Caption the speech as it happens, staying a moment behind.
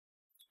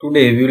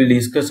Today we will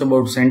discuss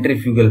about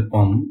centrifugal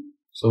pump.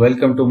 So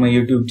welcome to my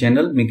YouTube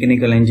channel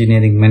Mechanical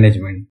Engineering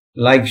Management.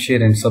 Like,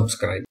 share and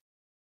subscribe.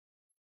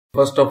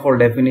 First of all,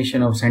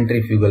 definition of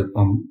centrifugal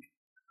pump.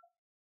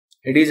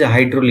 It is a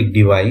hydraulic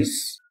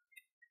device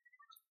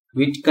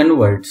which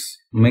converts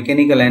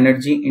mechanical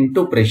energy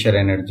into pressure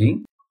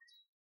energy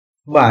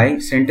by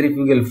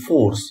centrifugal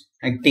force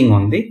acting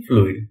on the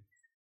fluid.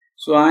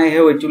 So I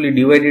have actually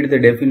divided the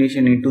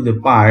definition into the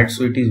parts,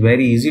 so it is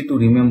very easy to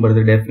remember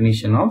the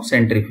definition of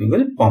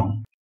centrifugal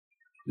pump.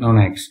 Now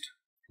next,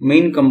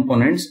 main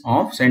components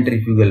of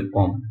centrifugal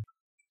pump.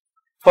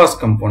 First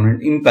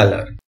component,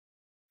 impeller.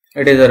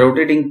 It is a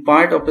rotating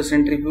part of a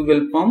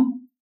centrifugal pump.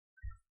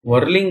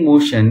 Whirling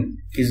motion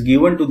is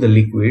given to the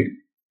liquid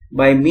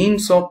by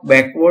means of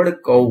backward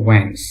curve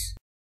vanes.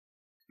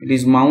 It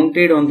is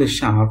mounted on the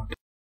shaft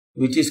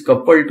which is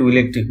coupled to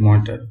electric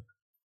motor.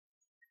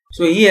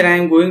 So here I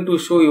am going to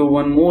show you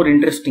one more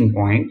interesting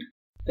point,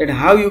 that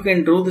how you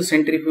can draw the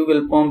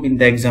centrifugal pump in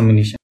the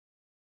examination.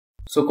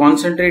 So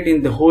concentrate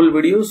in the whole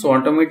video, so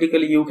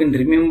automatically you can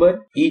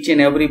remember each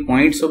and every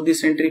points of the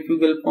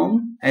centrifugal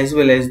pump as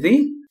well as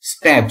the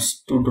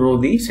steps to draw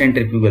the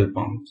centrifugal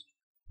pumps.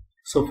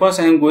 So first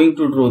I am going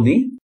to draw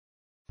the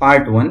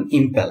part 1,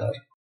 impeller.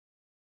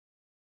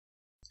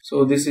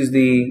 So this is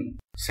the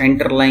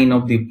center line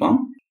of the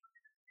pump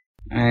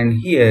and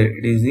here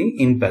it is the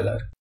impeller.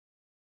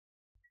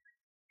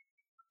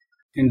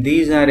 And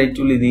these are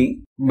actually the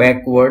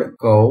backward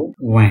curve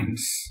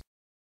vanes.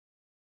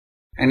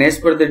 And as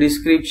per the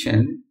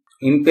description,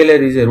 impeller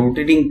is a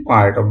rotating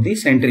part of the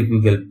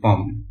centrifugal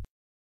pump.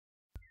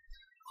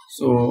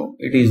 So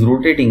it is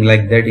rotating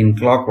like that in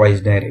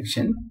clockwise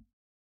direction.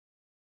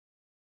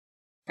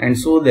 And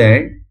so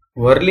that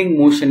whirling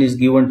motion is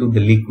given to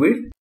the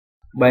liquid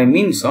by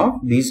means of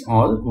these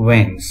all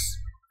vanes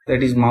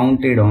that is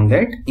mounted on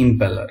that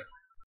impeller.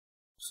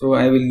 So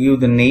I will give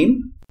the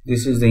name.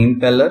 This is the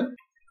impeller.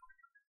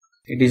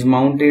 It is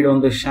mounted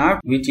on the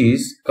shaft which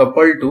is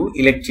coupled to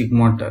electric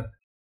motor.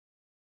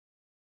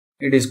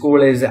 It is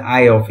called as the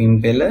eye of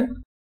impeller.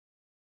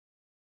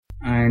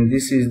 And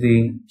this is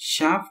the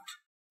shaft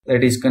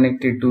that is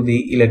connected to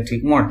the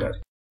electric motor.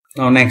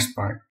 Now next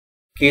part,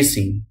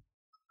 casing.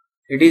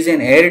 It is an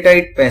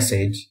airtight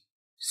passage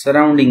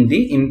surrounding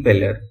the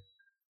impeller.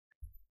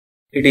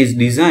 It is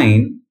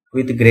designed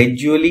with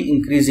gradually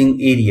increasing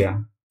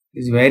area.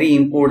 This is very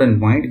important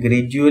point,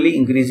 gradually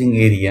increasing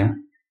area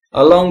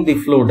along the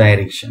flow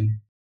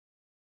direction.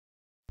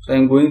 So I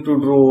am going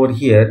to draw over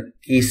here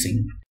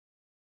casing.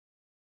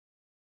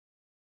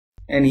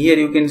 And here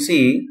you can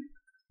see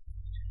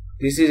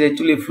this is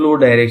actually flow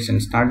direction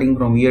starting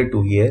from here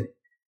to here,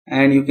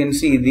 and you can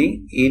see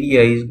the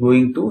area is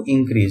going to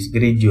increase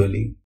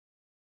gradually.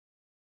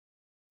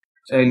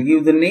 So I will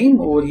give the name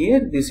over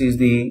here. This is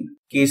the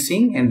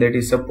casing and that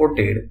is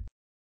supported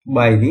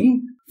by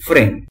the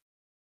frame.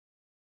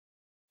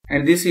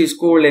 And this is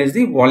called as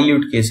the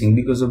volute casing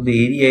because of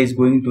the area is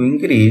going to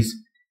increase,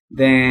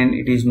 then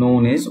it is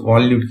known as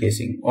volute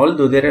casing.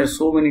 Although there are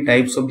so many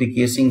types of the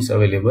casings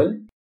available,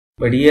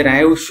 but here I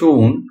have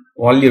shown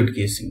volute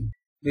casing.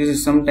 This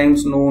is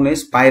sometimes known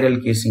as spiral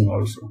casing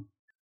also.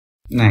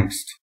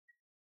 Next,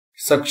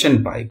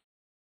 suction pipe.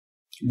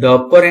 The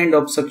upper end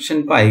of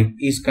suction pipe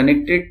is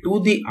connected to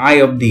the eye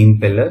of the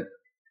impeller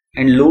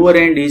and lower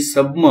end is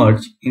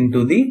submerged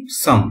into the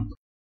sump.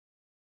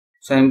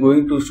 So I am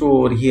going to show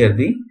over here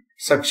the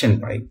suction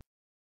pipe.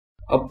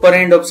 Upper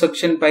end of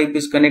suction pipe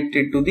is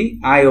connected to the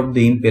eye of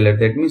the impeller.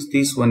 That means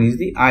this one is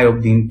the eye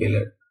of the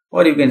impeller,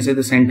 or you can say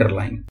the center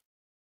line.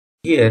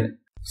 Here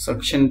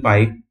suction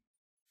pipe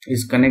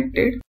is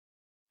connected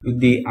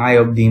with the eye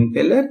of the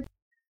impeller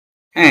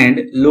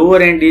and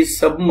lower end is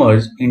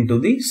submerged into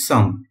the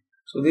sump.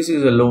 So this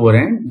is the lower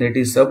end that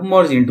is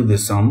submerged into the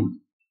sump.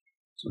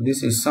 So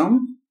this is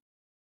sump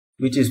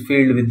which is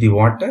filled with the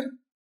water.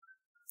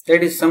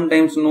 That is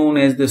sometimes known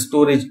as the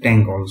storage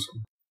tank also.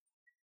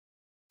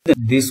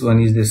 This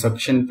one is the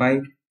suction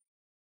pipe.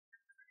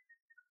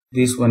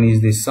 This one is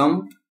the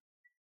sump,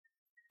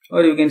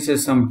 or you can say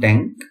sump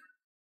tank.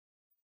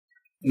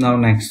 Now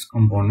next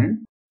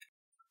component,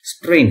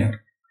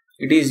 strainer.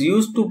 It is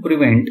used to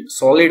prevent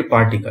solid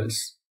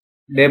particles,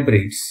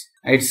 debris,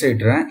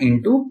 etc.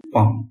 into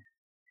pump.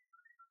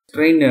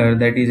 Strainer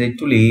that is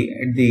actually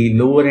at the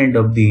lower end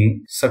of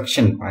the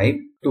suction pipe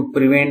to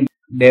prevent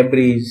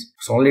debris,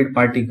 solid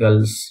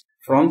particles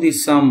from the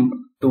sump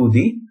to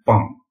the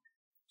pump.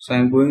 So I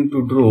am going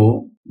to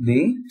draw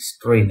the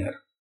strainer.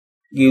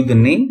 Give the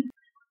name.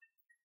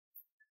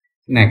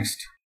 Next,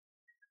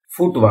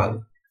 foot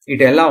valve. It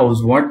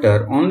allows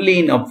water only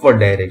in upward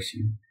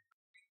direction.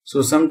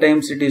 So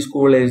sometimes it is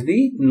called as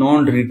the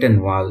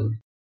non-return valve,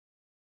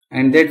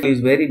 and that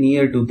is very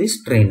near to the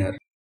strainer.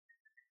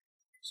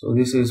 So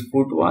this is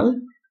foot valve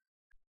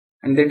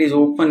and that is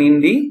open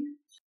in the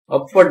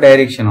upward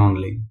direction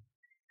only,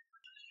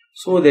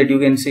 so that you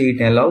can see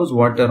it allows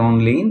water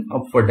only in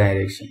upward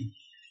direction.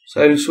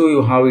 So I will show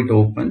you how it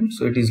opens.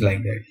 So it is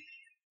like that.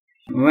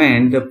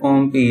 When the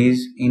pump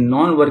is in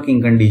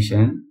non-working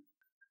condition,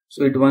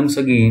 So it once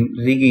again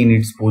regain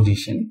its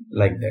position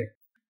like that.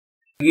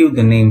 Give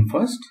the name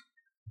first.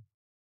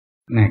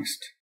 Next,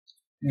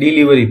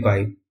 delivery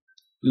pipe.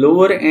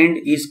 Lower end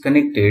is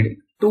connected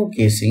to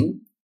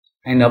casing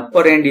and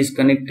upper end is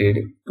connected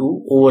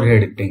to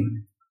overhead tank.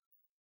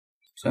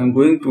 So I am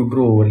going to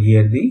draw over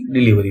here the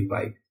delivery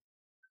pipe.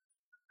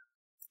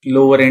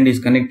 Lower end is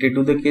connected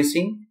to the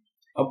casing,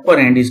 upper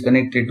end is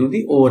connected to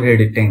the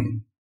overhead tank.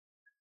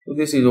 So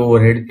this is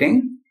overhead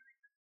tank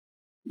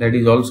that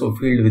is also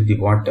filled with the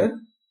water,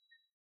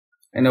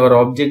 and our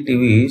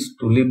objective is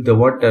to lift the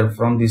water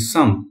from the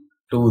sump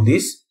to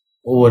this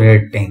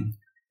overhead tank.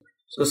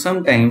 So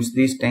sometimes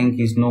this tank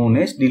is known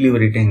as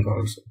delivery tank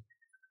also.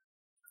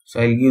 So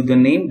I will give the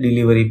name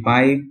delivery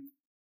pipe.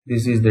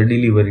 This is the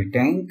delivery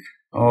tank,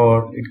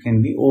 or it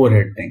can be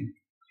overhead tank.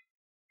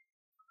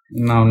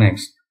 Now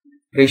next,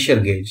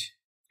 pressure gauge.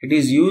 It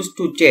is used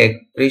to check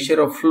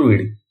pressure of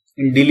fluid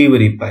in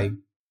delivery pipe,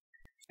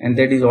 and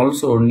that is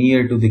also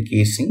near to the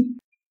casing.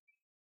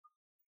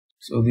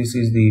 So this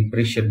is the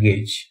pressure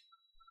gauge.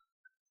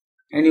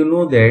 And you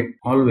know that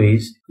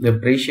always the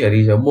pressure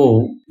is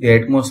above the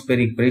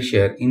atmospheric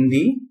pressure in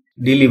the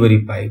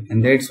delivery pipe,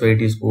 and that's why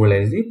it is called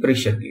as the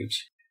pressure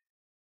gauge.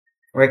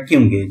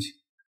 Vacuum gauge.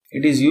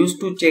 It is used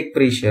to check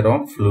pressure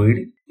of fluid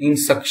in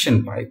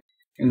suction pipe,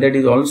 and that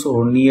is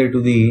also near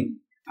to the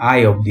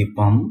eye of the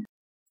pump.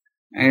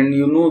 And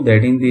you know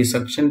that in the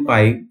suction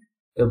pipe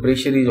the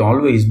pressure is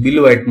always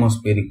below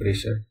atmospheric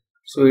pressure.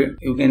 So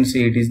you can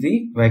see it is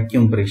the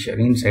vacuum pressure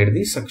inside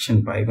the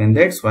suction pipe, and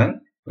that's why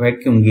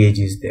vacuum gauge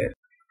is there.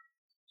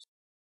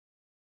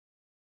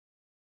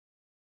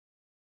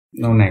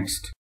 Now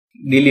next,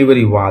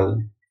 delivery valve.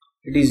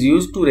 It is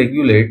used to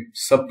regulate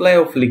supply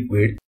of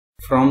liquid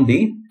from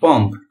the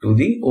pump to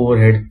the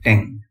overhead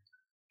tank,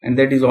 and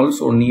that is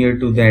also near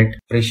to that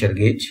pressure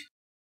gauge.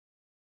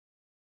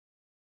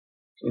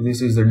 So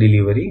this is the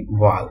delivery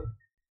valve.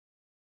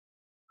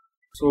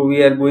 So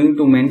we are going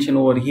to mention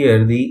over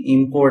here the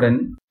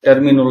important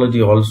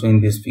terminology also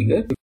in this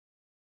figure.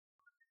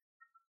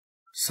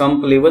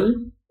 Sump level,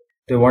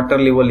 the water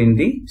level in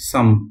the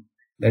sump,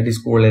 that is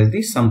called as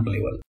the sump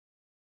level.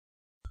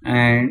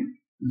 And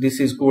this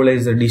is called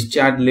as the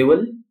discharge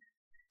level,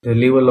 the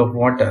level of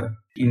water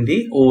in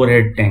the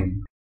overhead tank.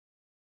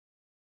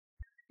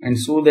 And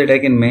so that I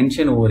can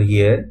mention over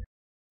here,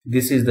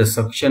 this is the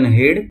suction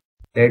head,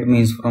 that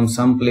means from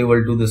sump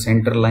level to the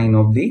center line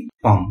of the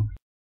pump.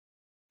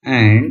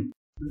 And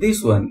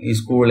this one is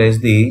called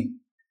as the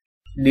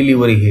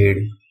delivery head,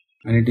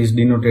 and it is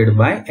denoted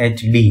by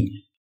HD.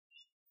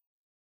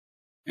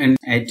 And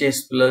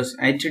HS plus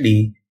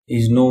HD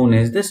is known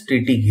as the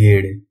static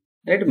head.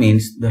 That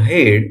means the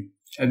head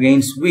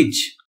against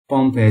which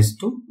pump has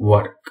to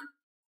work.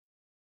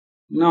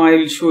 Now I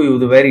will show you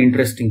the very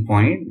interesting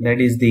point,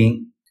 that is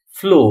the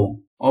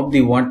flow of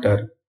the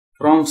water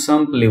from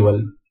sump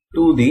level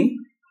to the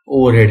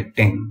overhead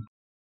tank.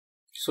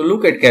 So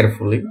look at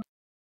carefully.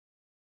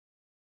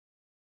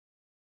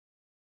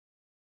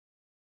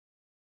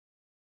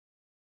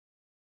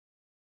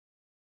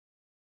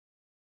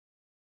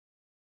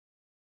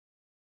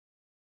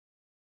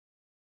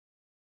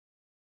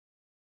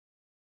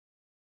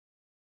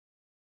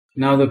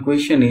 Now the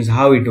question is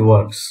how it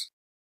works.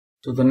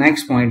 So the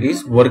next point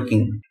is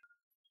working.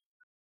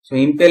 So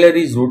impeller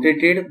is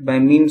rotated by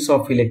means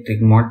of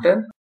electric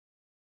motor.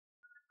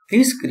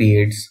 This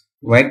creates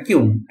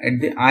vacuum at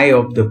the eye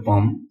of the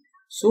pump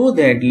so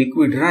that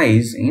liquid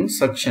rise in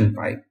suction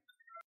pipe.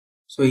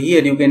 So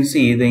here you can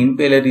see the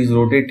impeller is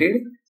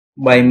rotated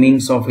by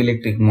means of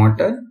electric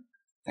motor,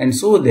 and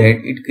so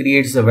that it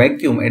creates a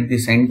vacuum at the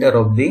center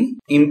of the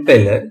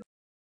impeller,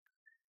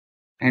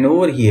 and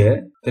over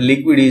here the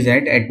liquid is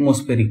at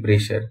atmospheric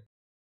pressure.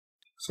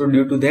 So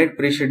due to that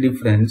pressure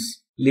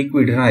difference,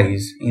 liquid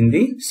rise in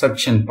the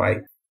suction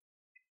pipe.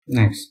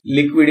 Next,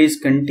 liquid is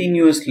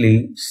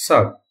continuously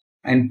sucked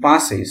and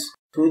passes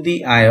through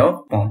the eye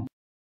of pump.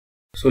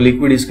 So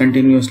liquid is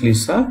continuously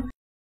sucked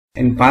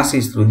and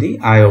passes through the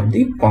eye of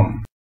the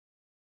pump.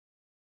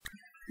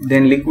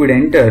 Then liquid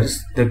enters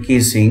the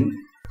casing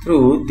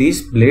through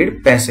this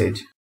blade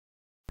passage,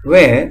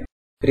 where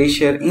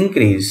pressure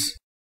increases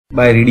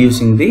by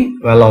reducing the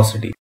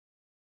velocity.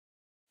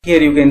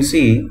 Here you can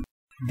see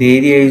the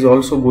area is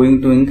also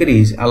going to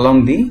increase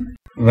along the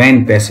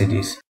vane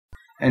passages,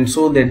 and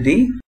so that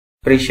the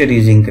pressure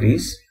is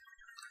increased.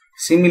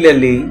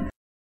 Similarly,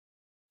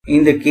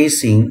 in the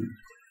casing,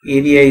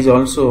 area is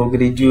also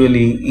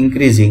gradually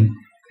increasing,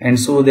 and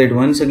so that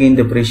once again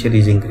the pressure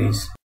is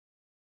increased.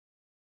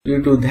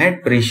 Due to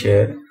that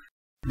pressure,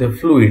 the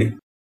fluid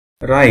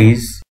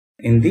rise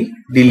in the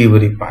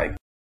delivery pipe.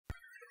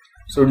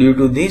 So due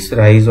to this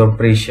rise of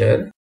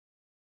pressure,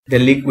 the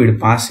liquid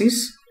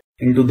passes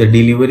into the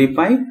delivery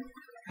pipe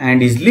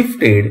and is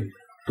lifted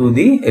to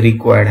the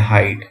required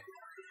height.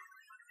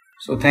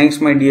 So thanks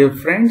my dear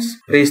friends.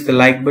 Press the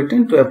like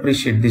button to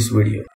appreciate this video.